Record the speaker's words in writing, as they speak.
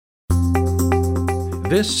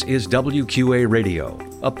This is WQA Radio,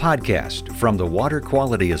 a podcast from the Water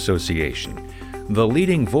Quality Association, the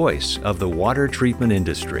leading voice of the water treatment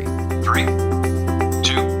industry. 3, 2,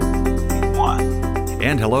 1.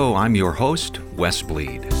 And hello, I'm your host, Wes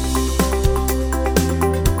Bleed.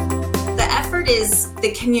 The effort is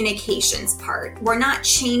the communications part. We're not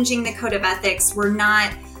changing the code of ethics. We're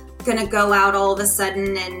not going to go out all of a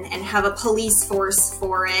sudden and have a police force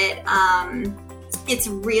for it. It's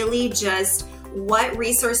really just what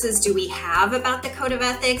resources do we have about the code of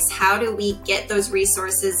ethics? How do we get those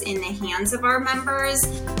resources in the hands of our members?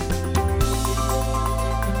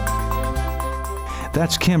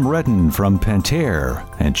 That's Kim Redden from Pentair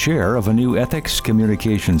and chair of a new Ethics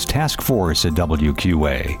Communications Task Force at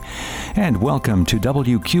WQA. And welcome to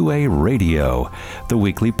WQA Radio, the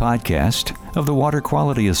weekly podcast of the Water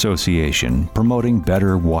Quality Association, promoting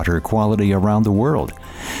better water quality around the world.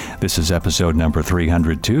 This is episode number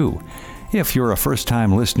 302. If you're a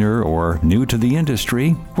first-time listener or new to the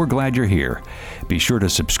industry, we're glad you're here. Be sure to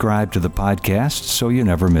subscribe to the podcast so you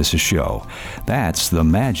never miss a show. That's the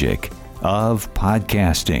magic of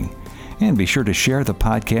podcasting. And be sure to share the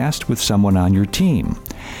podcast with someone on your team.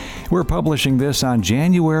 We're publishing this on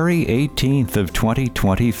January 18th of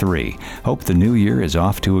 2023. Hope the new year is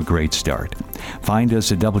off to a great start. Find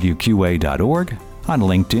us at WQA.org, on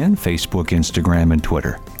LinkedIn, Facebook, Instagram, and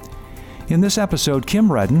Twitter. In this episode, Kim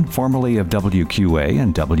Redden, formerly of WQA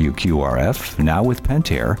and WQRF, now with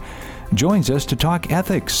Pentair, joins us to talk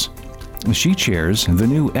ethics. She chairs the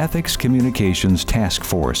new Ethics Communications Task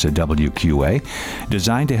Force at WQA,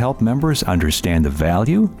 designed to help members understand the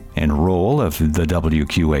value and role of the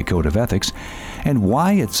WQA Code of Ethics and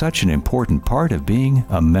why it's such an important part of being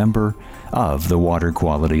a member of the Water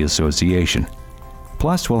Quality Association.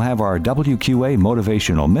 Plus, we'll have our WQA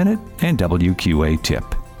Motivational Minute and WQA Tip.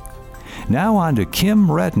 Now on to Kim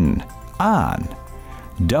Redden on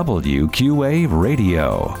WQA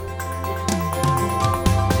Radio.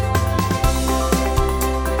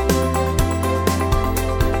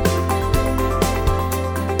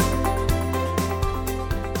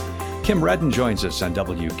 Kim Redden joins us on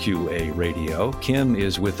WQA Radio. Kim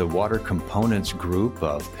is with the Water Components Group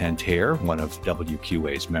of Pentair, one of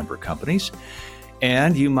WQA's member companies.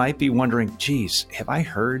 And you might be wondering, geez, have I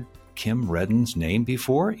heard Kim Redden's name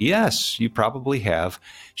before? Yes, you probably have.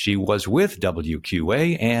 She was with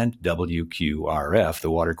WQA and WQRF, the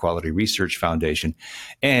Water Quality Research Foundation,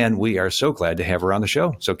 and we are so glad to have her on the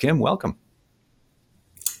show. So Kim, welcome.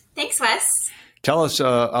 Thanks, Wes. Tell us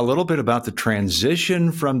a little bit about the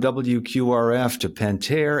transition from WQRF to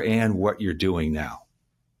Pentair and what you're doing now.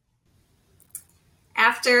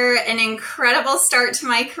 After an incredible start to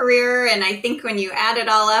my career, and I think when you add it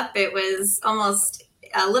all up, it was almost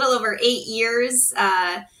a little over 8 years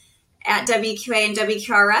at WQA and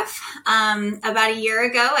WQRF. About a year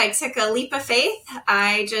ago, I took a leap of faith.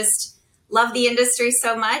 I just love the industry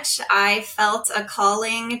so much. I felt a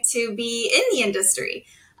calling to be in the industry.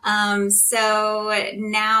 So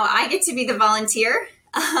now I get to be the volunteer.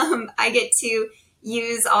 I get to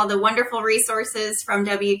use all the wonderful resources from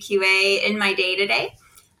WQA in my day-to-day.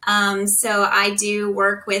 So I do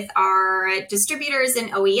work with our distributors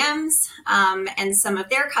and OEMs and some of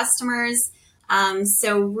their customers.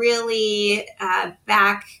 So really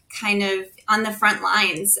back kind of on the front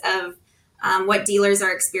lines of what dealers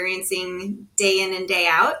are experiencing day in and day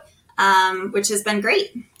out, which has been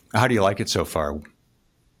great. How do you like it so far?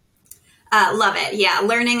 Love it. Yeah.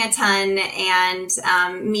 Learning a ton and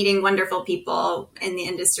meeting wonderful people in the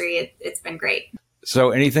industry. It's been great.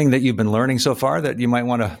 So anything that you've been learning so far that you might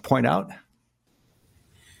want to point out?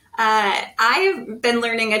 I've been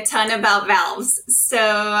learning a ton about valves.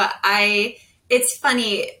 So it's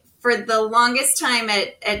funny, for the longest time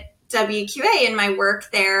at WQA in my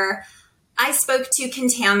work there, I spoke to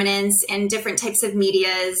contaminants and different types of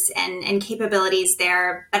medias and capabilities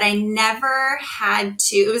there, but I never had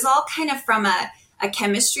to, it was all kind of from a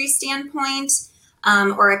chemistry standpoint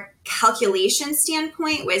or a calculation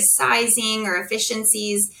standpoint with sizing or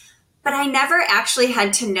efficiencies, but I never actually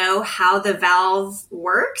had to know how the valve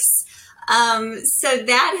works. So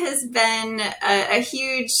that has been a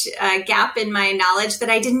huge gap in my knowledge that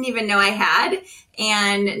I didn't even know I had.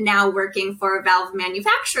 And now working for a valve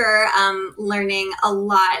manufacturer, learning a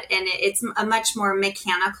lot, and it's a much more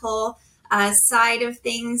mechanical side of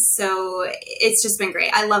things. So it's just been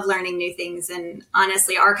great. I love learning new things. And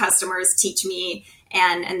honestly, our customers teach me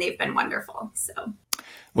and they've been wonderful. So.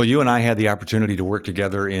 Well, you and I had the opportunity to work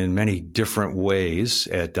together in many different ways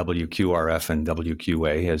at WQRF and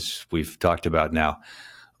WQA, as we've talked about now.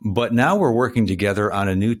 But now we're working together on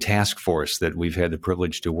a new task force that we've had the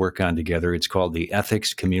privilege to work on together. It's called the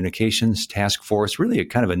Ethics Communications Task Force, really a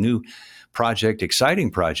kind of a new project, exciting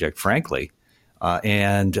project, frankly.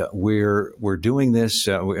 And we're doing this,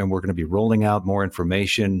 and we're going to be rolling out more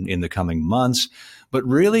information in the coming months, but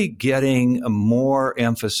really getting more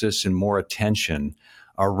emphasis and more attention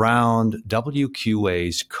around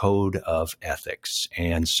WQA's Code of Ethics.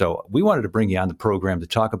 And so we wanted to bring you on the program to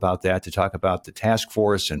talk about that, to talk about the task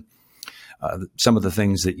force and some of the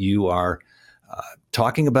things that you are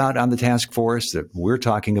talking about on the task force, that we're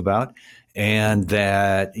talking about, and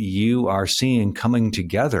that you are seeing coming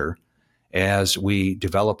together as we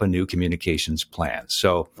develop a new communications plan.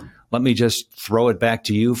 So let me just throw it back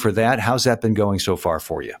to you for that. How's that been going so far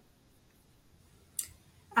for you?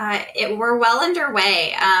 We're well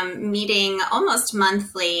underway, meeting almost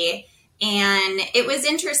monthly. And it was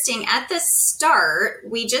interesting at the start,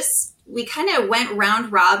 we kind of went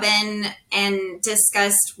round robin and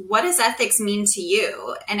discussed, what does ethics mean to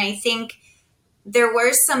you? And I think there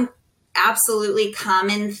were some absolutely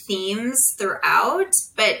common themes throughout,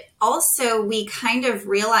 but also we kind of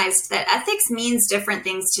realized that ethics means different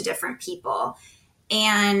things to different people.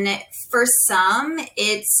 And for some,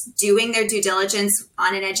 it's doing their due diligence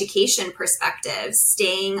on an education perspective,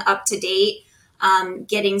 staying up to date,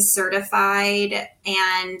 getting certified,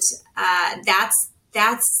 and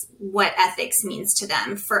that's what ethics means to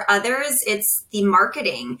them. For others, it's the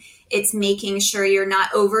marketing. It's making sure you're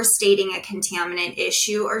not overstating a contaminant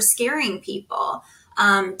issue or scaring people.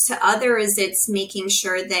 To others, it's making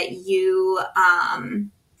sure that you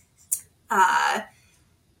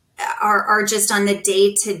are just on the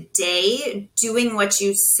day-to-day doing what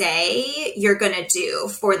you say you're going to do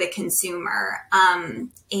for the consumer.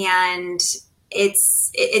 And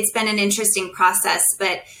it's been an interesting process,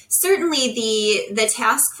 but certainly the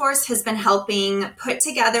task force has been helping put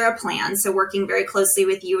together a plan. So working very closely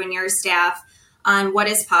with you and your staff on what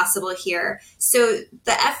is possible here. So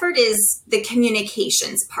the effort is the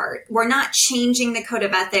communications part. We're not changing the code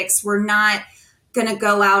of ethics. We're not going to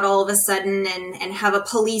go out all of a sudden and have a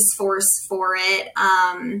police force for it.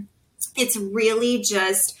 It's really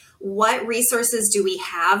just, what resources do we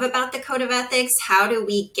have about the code of ethics? How do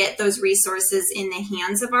we get those resources in the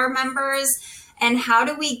hands of our members? And how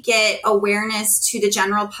do we get awareness to the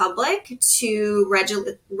general public, to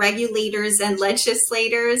regulators and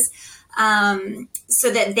legislators,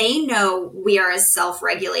 so that they know we are a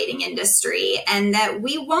self-regulating industry and that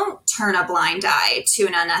we won't turn a blind eye to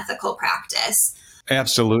an unethical practice?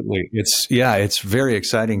 Absolutely. It's very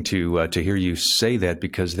exciting to hear you say that,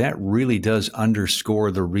 because that really does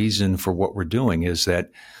underscore the reason for what we're doing, is that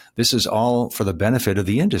this is all for the benefit of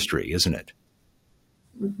the industry, isn't it?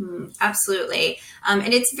 Mm-hmm. Absolutely.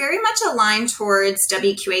 And it's very much aligned towards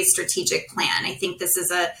WQA's strategic plan. I think this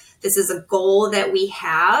is a goal that we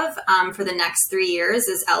have for the next 3 years,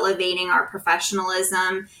 is elevating our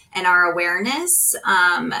professionalism and our awareness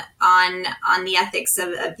on the ethics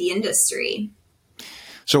of the industry.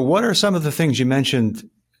 So what are some of the things you mentioned,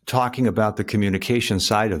 talking about the communication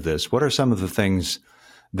side of this? What are some of the things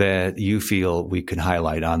that you feel we could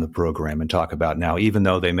highlight on the program and talk about now, even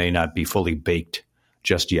though they may not be fully baked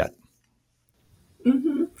just yet?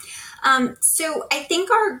 Mm-hmm. So I think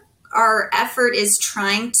our effort is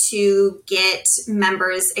trying to get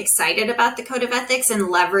members excited about the Code of Ethics and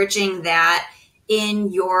leveraging that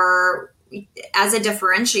as a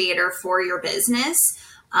differentiator for your business.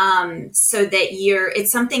 So that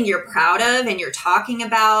it's something you're proud of and you're talking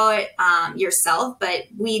about yourself, but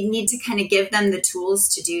we need to kind of give them the tools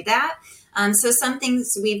to do that. So some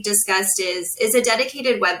things we've discussed is a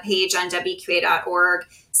dedicated webpage on WQA.org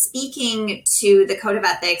speaking to the Code of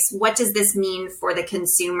Ethics. What does this mean for the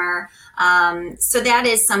consumer? So that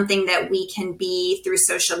is something that we can be through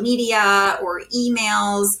social media or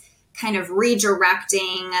emails, kind of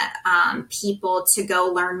redirecting people to go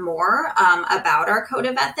learn more about our Code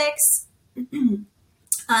of Ethics.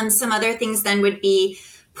 Some other things then would be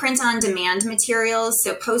print-on-demand materials,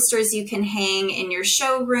 so posters you can hang in your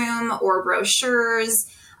showroom or brochures,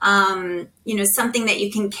 something that you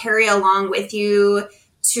can carry along with you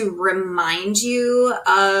to remind you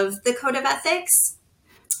of the Code of Ethics.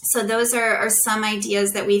 So those are some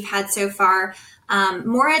ideas that we've had so far.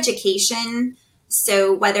 More education.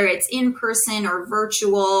 So whether it's in person or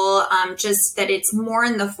virtual, just that it's more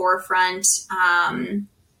in the forefront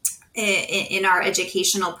in our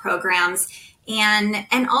educational programs,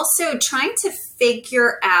 and also trying to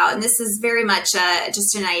figure out, and this is very much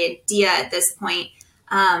just an idea at this point,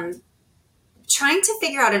 trying to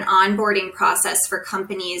figure out an onboarding process for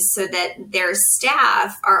companies so that their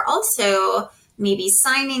staff are also maybe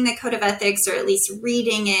signing the code of ethics or at least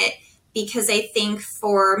reading it, because I think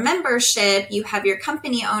for membership, you have your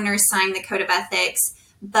company owner sign the code of ethics,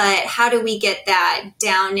 but how do we get that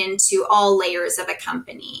down into all layers of a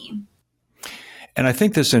company? And I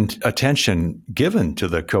think this attention given to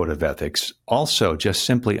the code of ethics also just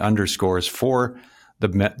simply underscores for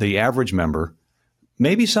the average member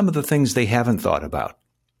maybe some of the things they haven't thought about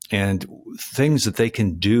and things that they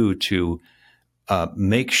can do to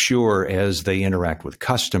make sure as they interact with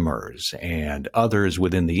customers and others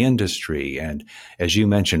within the industry, and as you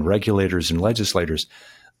mentioned, regulators and legislators,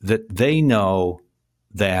 that they know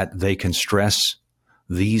that they can stress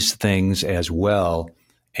these things as well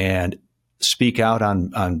and speak out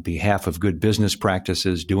on behalf of good business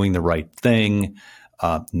practices, doing the right thing,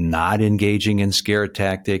 not engaging in scare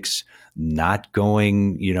tactics, not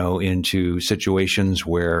going, into situations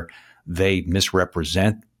where they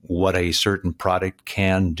misrepresent what a certain product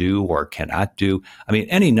can do or cannot do. I mean,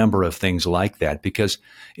 any number of things like that, because,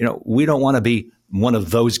 we don't want to be one of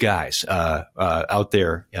those guys out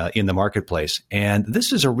there in the marketplace. And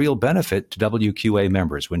this is a real benefit to WQA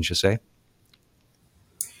members, wouldn't you say?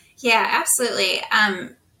 Yeah, absolutely.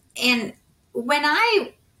 And when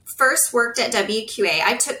I first worked at WQA,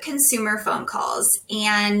 I took consumer phone calls,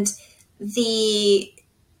 and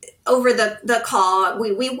over the call,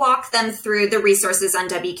 we walk them through the resources on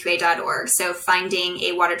WQA.org. So finding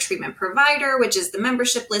a water treatment provider, which is the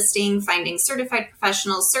membership listing, finding certified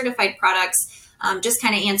professionals, certified products, just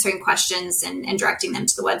kind of answering questions and directing them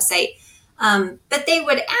to the website. But they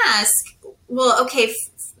would ask, well, okay,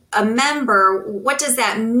 a member, what does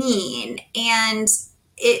that mean? And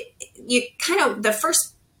the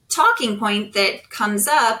first talking point that comes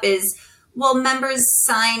up is, well, members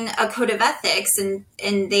sign a code of ethics and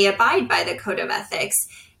they abide by the code of ethics.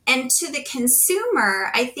 And to the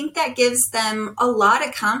consumer, I think that gives them a lot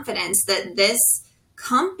of confidence that this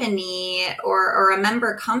company or a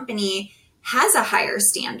member company has a higher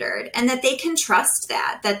standard, and that they can trust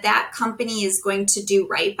that company is going to do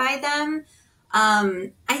right by them.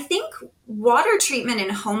 I think water treatment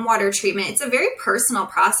and home water treatment, it's a very personal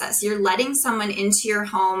process. You're letting someone into your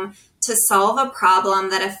home to solve a problem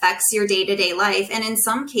that affects your day-to-day life. And in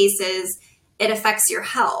some cases, it affects your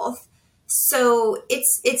health. So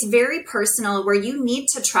it's very personal, where you need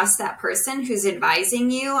to trust that person who's advising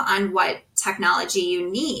you on what technology you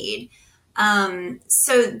need.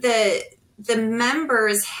 So the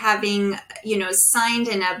members having, signed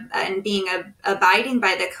and being abiding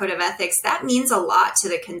by the code of ethics, that means a lot to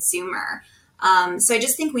the consumer. So I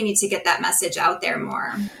just think we need to get that message out there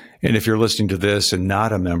more. And if you're listening to this and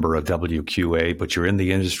not a member of WQA, but you're in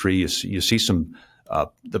the industry, you see some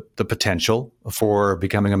the potential for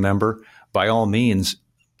becoming a member, by all means,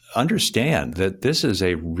 understand that this is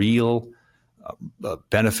a real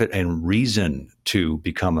benefit and reason to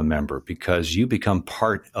become a member, because you become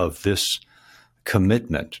part of this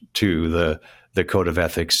commitment to the code of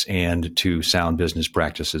ethics and to sound business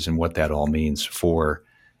practices and what that all means for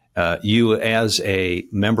you as a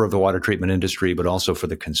member of the water treatment industry, but also for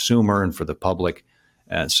the consumer and for the public.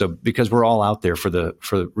 So because we're all out there for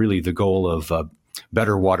really the goal of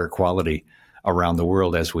better water quality around the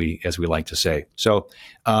world, as we like to say. So,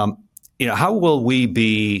 how will we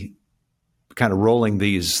be kind of rolling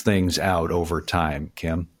these things out over time,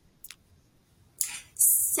 Kim?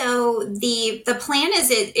 So the plan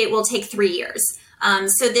is it will take 3 years.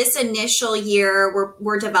 So this initial year,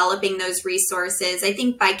 we're developing those resources. I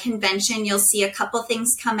think by convention, you'll see a couple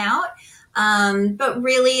things come out. But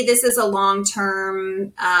really, this is a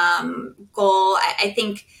long-term goal. I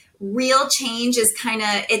think real change is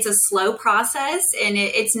it's a slow process, and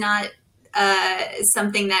it's not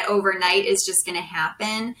something that overnight is just going to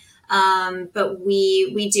happen. But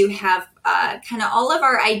we do have kind of all of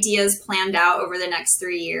our ideas planned out over the next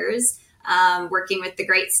 3 years. Working with the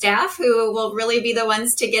great staff who will really be the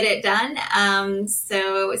ones to get it done.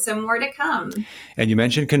 So more to come. And you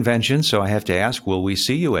mentioned convention, so I have to ask, will we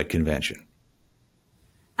see you at convention?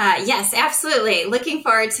 Yes, absolutely. Looking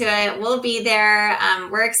forward to it. We'll be there.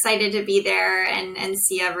 We're excited to be there and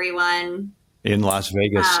see everyone. In Las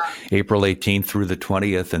Vegas, April 18th through the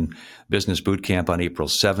 20th, and Business Boot Camp on April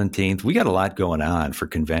 17th. We got a lot going on for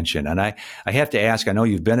convention. And I have to ask, I know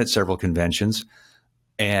you've been at several conventions,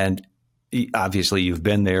 and obviously you've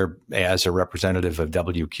been there as a representative of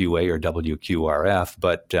WQA or WQRF,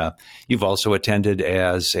 but you've also attended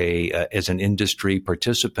as an industry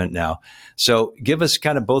participant now. So give us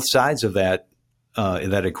kind of both sides of that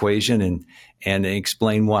equation and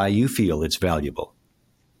explain why you feel it's valuable.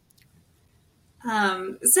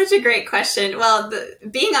 Such a great question. Well,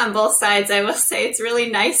 being on both sides, I will say it's really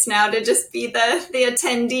nice now to just be the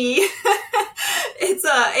attendee.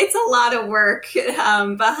 It's a lot of work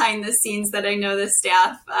behind the scenes that I know the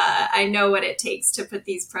staff. I know what it takes to put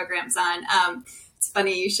these programs on. It's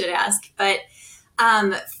funny you should ask, but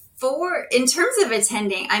in terms of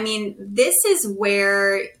attending, I mean, this is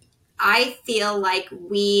where I feel like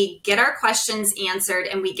we get our questions answered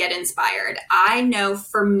and we get inspired. I know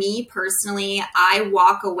for me personally, I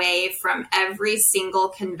walk away from every single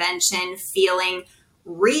convention feeling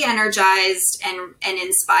re-energized and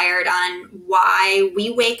inspired on why we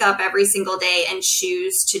wake up every single day and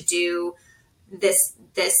choose to do this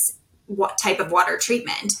type of water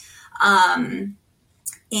treatment. And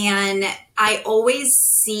I always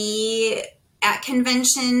see at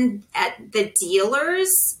convention, at the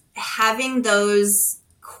dealers, having those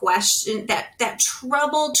questions, that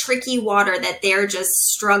troubled, tricky water that they're just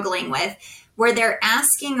struggling with, where they're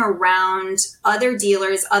asking around other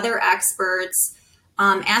dealers, other experts,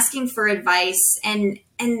 asking for advice. And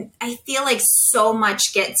I feel like so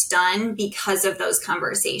much gets done because of those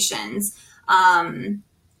conversations.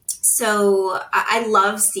 So I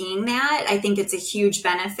love seeing that. I think it's a huge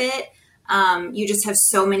benefit. You just have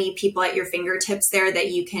so many people at your fingertips there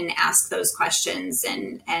that you can ask those questions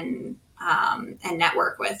and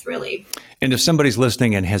network with, really. And if somebody's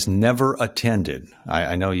listening and has never attended,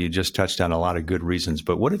 I know you just touched on a lot of good reasons,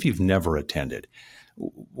 but what if you've never attended?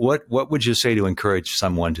 What would you say to encourage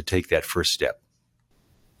someone to take that first step?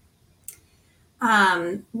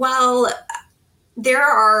 Well,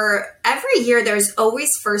 every year there's always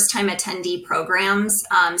first-time attendee programs.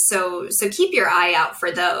 So keep your eye out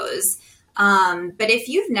for those. But if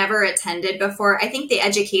you've never attended before, I think the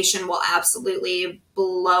education will absolutely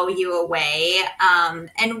blow you away.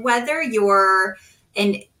 And whether you're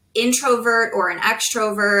an introvert or an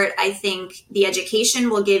extrovert, I think the education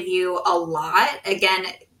will give you a lot. Again,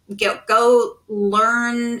 go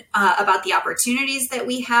learn about the opportunities that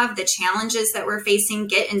we have, the challenges that we're facing,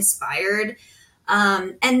 get inspired.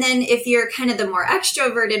 And then if you're kind of the more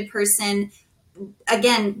extroverted person,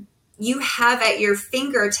 again, you have at your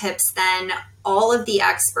fingertips then all of the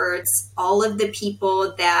experts, all of the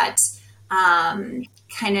people that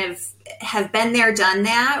kind of have been there, done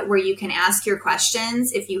that, where you can ask your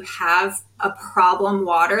questions. If you have a problem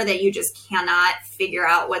water that you just cannot figure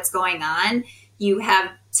out what's going on, you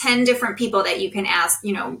have 10 different people that you can ask,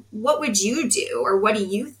 what would you do? Or what do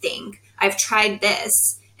you think? I've tried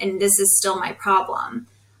this and this is still my problem.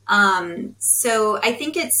 So I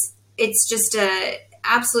think it's just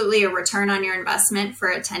absolutely a return on your investment for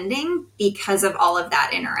attending because of all of that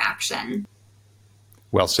interaction.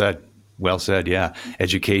 Well said. Well said. Yeah.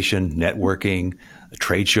 Education, networking, a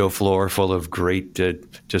trade show floor full of great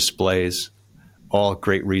displays, all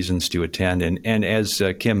great reasons to attend. And as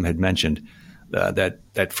Kim had mentioned,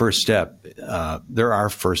 that first step, there are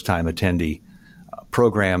first-time attendee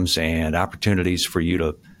programs and opportunities for you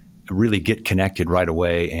to really get connected right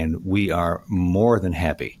away. And we are more than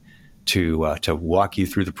happy to walk you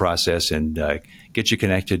through the process and get you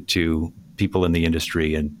connected to people in the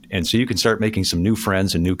industry. And so you can start making some new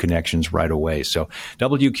friends and new connections right away. So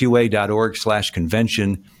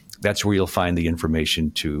WQA.org/convention, that's where you'll find the information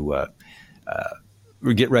to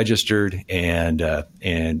get registered and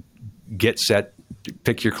get set,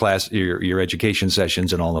 pick your class, your education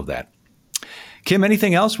sessions and all of that. Kim,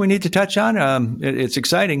 anything else we need to touch on? It's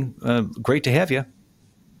exciting. Great to have you.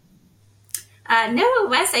 No,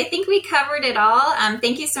 Wes, I think we covered it all.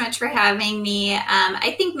 Thank you so much for having me.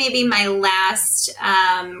 I think maybe my last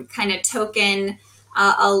kind of token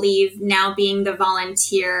I'll leave now being the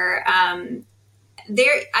volunteer. I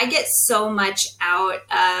get so much out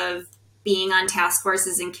of being on task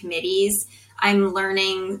forces and committees. I'm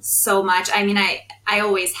learning so much. I mean, I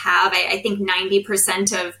always have. I think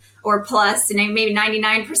 90% of, or plus, and maybe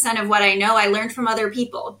 99% of what I know, I learned from other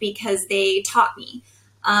people because they taught me.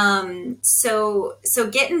 So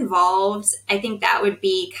get involved. I think that would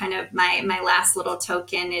be kind of my last little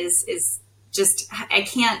token is just, I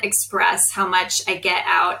can't express how much I get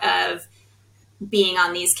out of being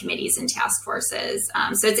on these committees and task forces.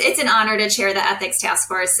 So it's an honor to chair the ethics task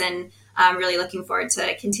force, and I'm really looking forward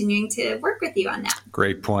to continuing to work with you on that.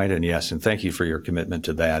 Great point. And yes, and thank you for your commitment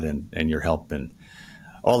to that and your help and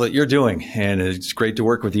all that you're doing. And it's great to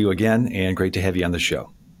work with you again and great to have you on the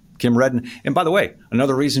show. Kim Redden. And by the way,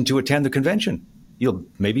 another reason to attend the convention,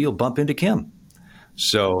 maybe you'll bump into Kim.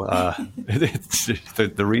 So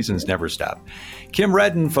the reasons never stop. Kim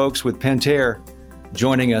Redden, folks, with Pentair,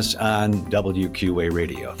 joining us on WQA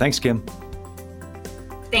Radio. Thanks, Kim.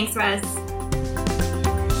 Thanks, Wes.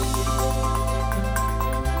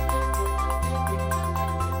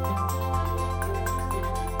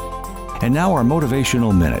 And now our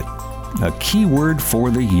motivational minute, a key word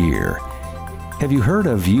for the year. Have you heard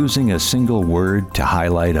of using a single word to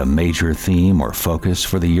highlight a major theme or focus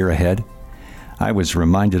for the year ahead? I was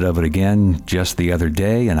reminded of it again just the other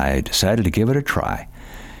day, and I decided to give it a try.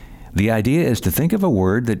 The idea is to think of a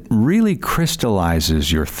word that really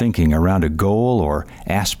crystallizes your thinking around a goal or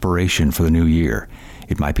aspiration for the new year.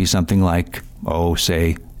 It might be something like,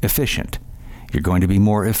 say, efficient. You're going to be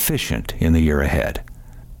more efficient in the year ahead.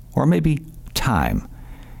 Or maybe time.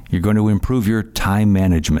 You're going to improve your time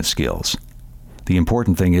management skills. The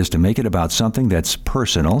important thing is to make it about something that's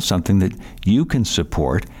personal, something that you can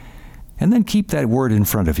support, and then keep that word in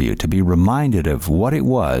front of you to be reminded of what it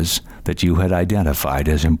was that you had identified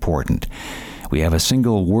as important. We have a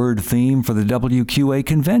single word theme for the WQA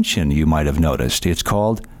convention, you might have noticed. It's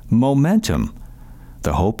called Momentum.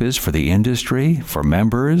 The hope is for the industry, for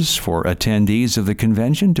members, for attendees of the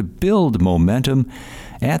convention to build momentum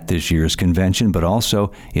at this year's convention, but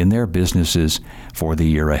also in their businesses for the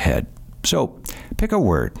year ahead. So pick a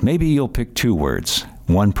word. Maybe you'll pick two words,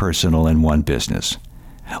 one personal and one business.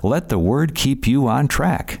 Let the word keep you on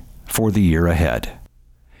track for the year ahead.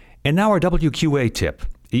 And now our WQA tip.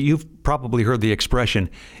 You've probably heard the expression,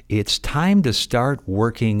 it's time to start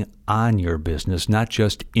working on your business, not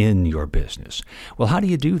just in your business. Well, how do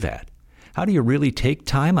you do that? How do you really take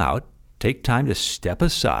time out, take time to step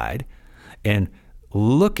aside and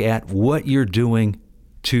look at what you're doing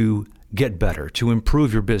to get better, to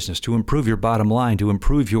improve your business, to improve your bottom line, to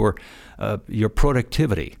improve your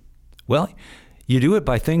productivity? Well, you do it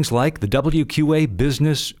by things like the WQA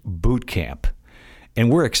Business Bootcamp. And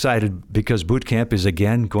we're excited because boot camp is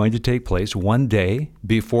again going to take place one day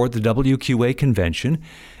before the WQA convention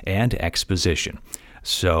and exposition.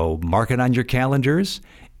 So mark it on your calendars,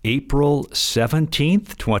 April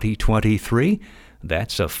 17th, 2023.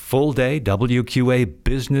 That's a full day WQA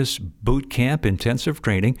Business Bootcamp intensive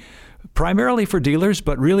training, primarily for dealers,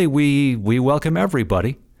 but really we welcome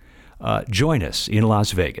everybody. Join us in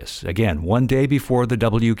Las Vegas. Again, one day before the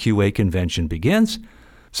WQA convention begins.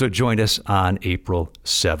 So join us on April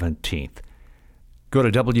 17th. Go to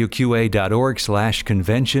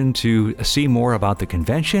wqa.org/convention to see more about the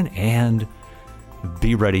convention and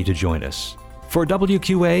be ready to join us for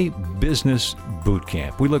WQA Business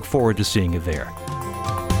Bootcamp. We look forward to seeing you there.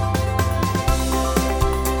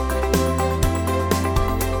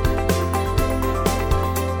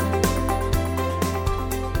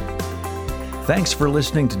 Thanks for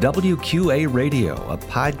listening to WQA Radio, a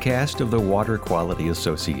podcast of the Water Quality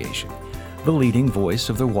Association, the leading voice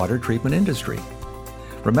of the water treatment industry.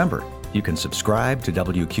 Remember, you can subscribe to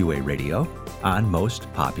WQA Radio on most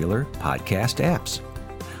popular podcast apps.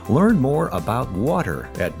 Learn more about water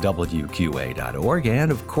at WQA.org and,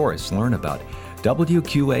 of course, learn about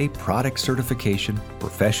WQA product certification,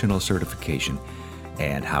 professional certification,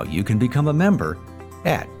 and how you can become a member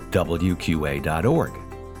at WQA.org.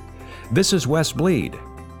 This is Wes Bleed.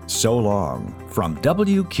 So long from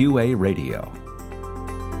WQA Radio.